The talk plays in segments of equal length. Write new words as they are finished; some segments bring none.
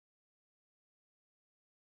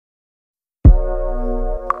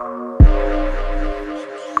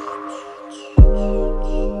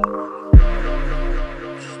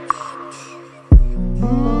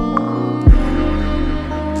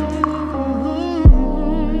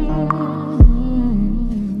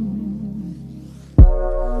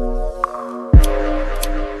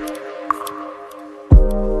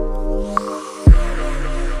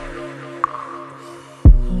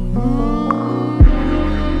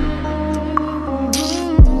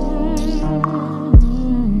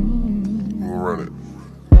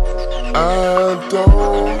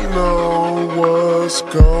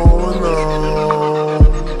going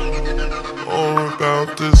on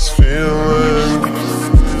about this feeling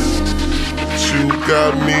that you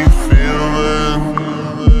got me feeling.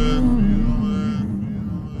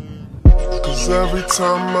 'Cause every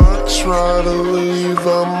time I try to leave,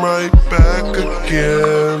 I'm right back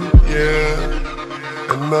again,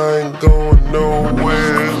 yeah. And I ain't going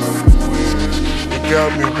nowhere. You got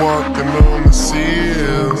me walking on the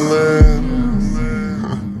ceiling.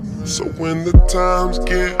 So when the times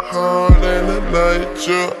get hard and at night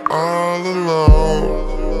you're all alone,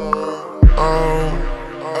 oh,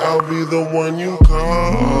 I'll be the one you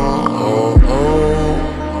call.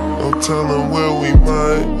 No telling where we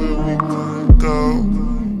might go.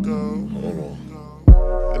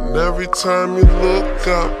 And every time you look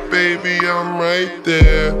up, baby, I'm right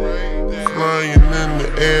there, flying in the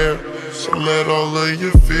air. So let all of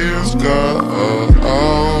your fears go.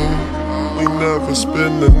 We never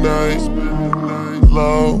spend the night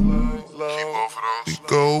low. We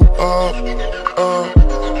go up, up,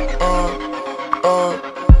 up, up,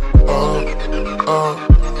 up, up,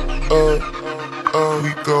 up, up.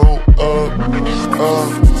 We go up, up,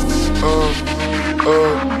 up, up,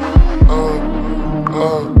 up,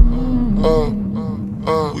 up, up,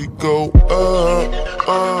 up. We go up,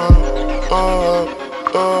 up, up,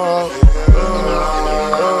 up.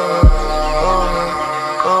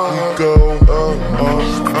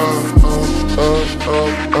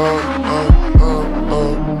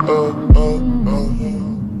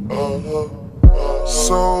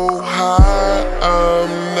 So high,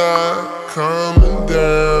 I'm not coming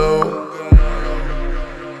down.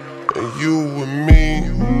 And you and me,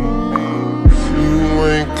 you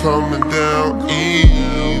ain't coming down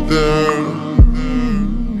either.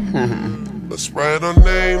 Let's write our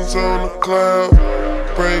names on the cloud,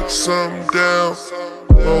 break something down,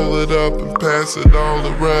 roll it up and pass it all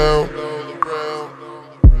around.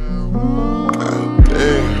 God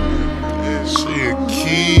damn, she a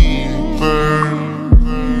keeper.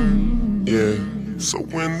 Yeah, so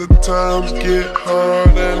when the times get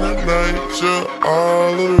hard and at night you're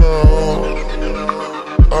all alone,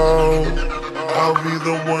 oh, I'll be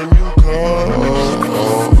the one you call.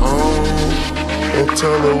 Don't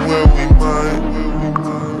tell her where we might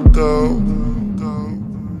go.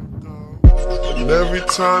 And every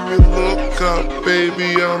time you look up, baby,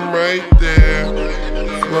 I'm right there,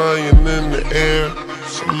 flying in the air.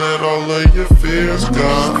 So let all of your fears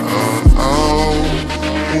go.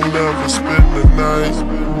 We never spend the night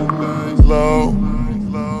low.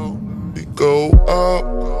 We go up,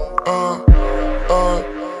 up, up,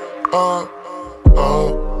 up,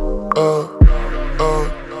 up, up, up, up.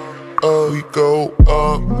 We go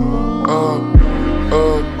up, up,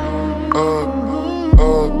 up, up, up,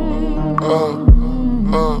 up,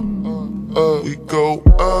 up, up. We go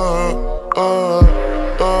up, up,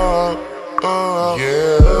 up, up.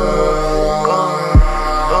 Yeah.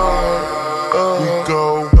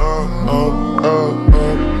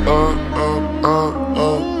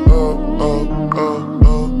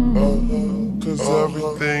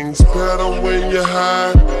 Everything's better when you're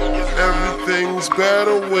high. Everything's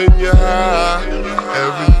better when you're high.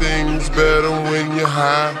 Everything's better when you're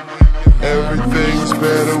high. Everything's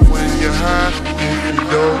better when you're high. If you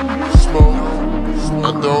don't smoke,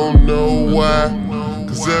 I don't know why.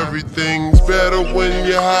 'Cause everything's better when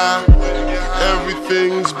you're high.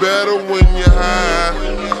 Everything's better when you're high.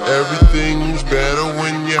 Everything's better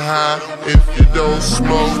when you're high. If you don't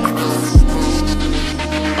smoke,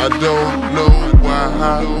 I don't know why.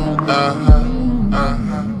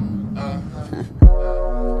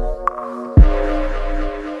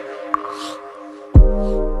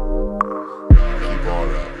 Keep all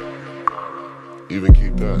that. Even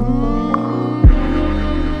keep that.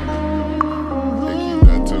 Yeah, keep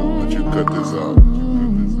that too, but you cut this out.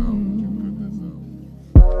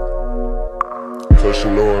 Kush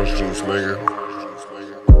Orange Juice, nigga.